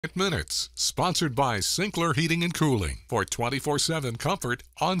Minutes, sponsored by Sinclair Heating and Cooling for 24/7 comfort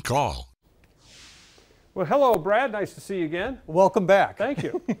on call. Well, hello, Brad. Nice to see you again. Welcome back. Thank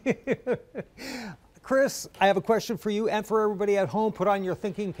you. Chris, I have a question for you and for everybody at home. Put on your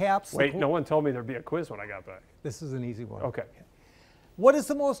thinking caps. Wait, no one told me there'd be a quiz when I got back. This is an easy one. Okay. What is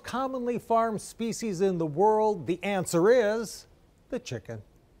the most commonly farmed species in the world? The answer is the chicken.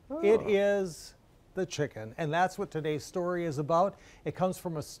 It is the chicken, and that's what today's story is about. It comes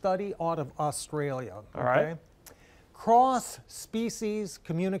from a study out of Australia. All right. Cross-species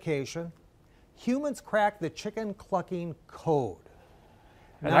communication. Humans crack the chicken clucking code.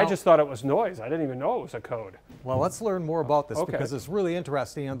 And Now, I just thought it was noise. I didn't even know it was a code. well, let's learn more about this Okay. because it's really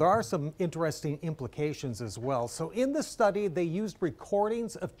interesting, and there are some interesting implications as well. So in the study, they used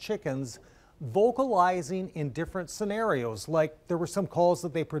recordings of chickens vocalizing in different scenarios. Like there were some calls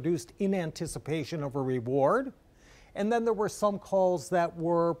that they produced in anticipation of a reward, and then there were some calls that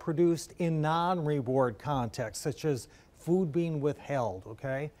were produced in non-reward contexts, such as food being withheld,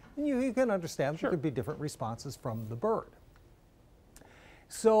 okay? And you can understand Sure. there could be different responses from the bird.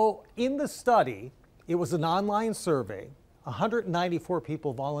 So in the study, it was an online survey. 194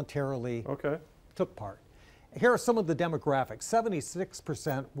 people voluntarily Okay. took part. Here are some of the demographics.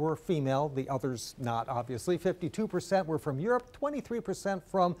 76% were female, the others not, obviously. 52% were from Europe, 23%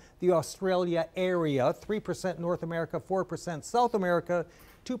 from the Australia area, 3% North America, 4% South America,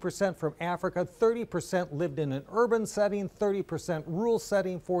 2% from Africa, 30% lived in an urban setting, 30% rural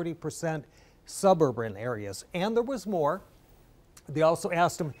setting, 40% suburban areas. And there was more. They also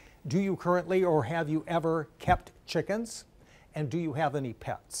asked them, do you currently or have you ever kept chickens? And do you have any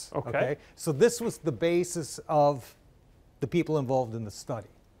pets? Okay. So this was the basis of the people involved in the study.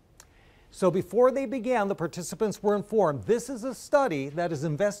 So before they began, the participants were informed this is a study that is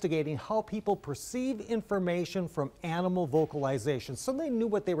investigating how people perceive information from animal vocalization. So they knew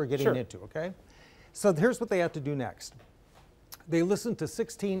what they were getting Sure. into, okay? So here's what they had to do next. They listened to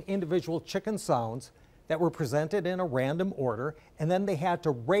 16 individual chicken sounds that were presented in a random order, and then they had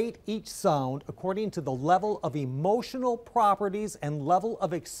to rate each sound according to the level of emotional properties and level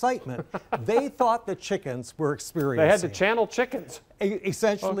of excitement they thought the chickens were experiencing. They had to channel chickens.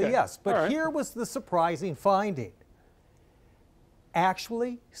 Essentially, Okay. yes. But All right. here was the surprising finding.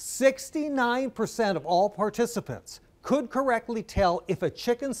 Actually, 69% of all participants could correctly tell if a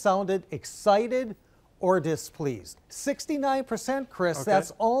chicken sounded excited or displeased. 69%, Chris, Okay.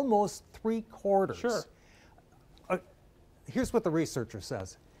 that's almost 3/4. Sure. Here's what the researcher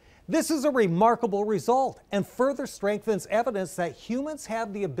says. This is a remarkable result and further strengthens evidence that humans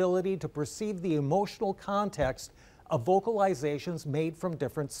have the ability to perceive the emotional context of vocalizations made from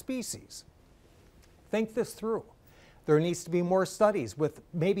different species. Think this through. There needs to be more studies with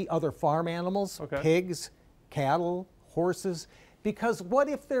maybe other farm animals, Okay. pigs, cattle, horses, because what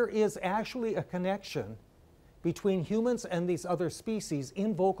if there is actually a connection between humans and these other species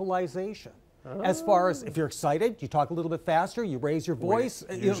in vocalization? As far as if you're excited, you talk a little bit faster, you raise your voice.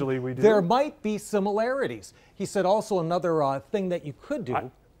 Usually we do. There might be similarities. He said also another thing that you could do.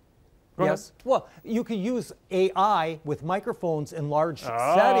 Go ahead. Yes. Well, you could use AI with microphones in large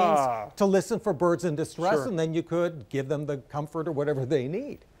Ah. settings to listen for birds in distress, Sure. and then you could give them the comfort or whatever they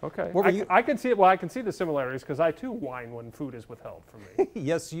need. Okay. What were you- I can see it. Well, I can see the similarities because I too whine when food is withheld from me.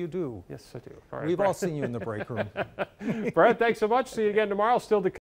 Yes, you do. Yes, I do. All right, We've Brad. all seen you in the break room. Brad, thanks so much. See you again tomorrow. Still to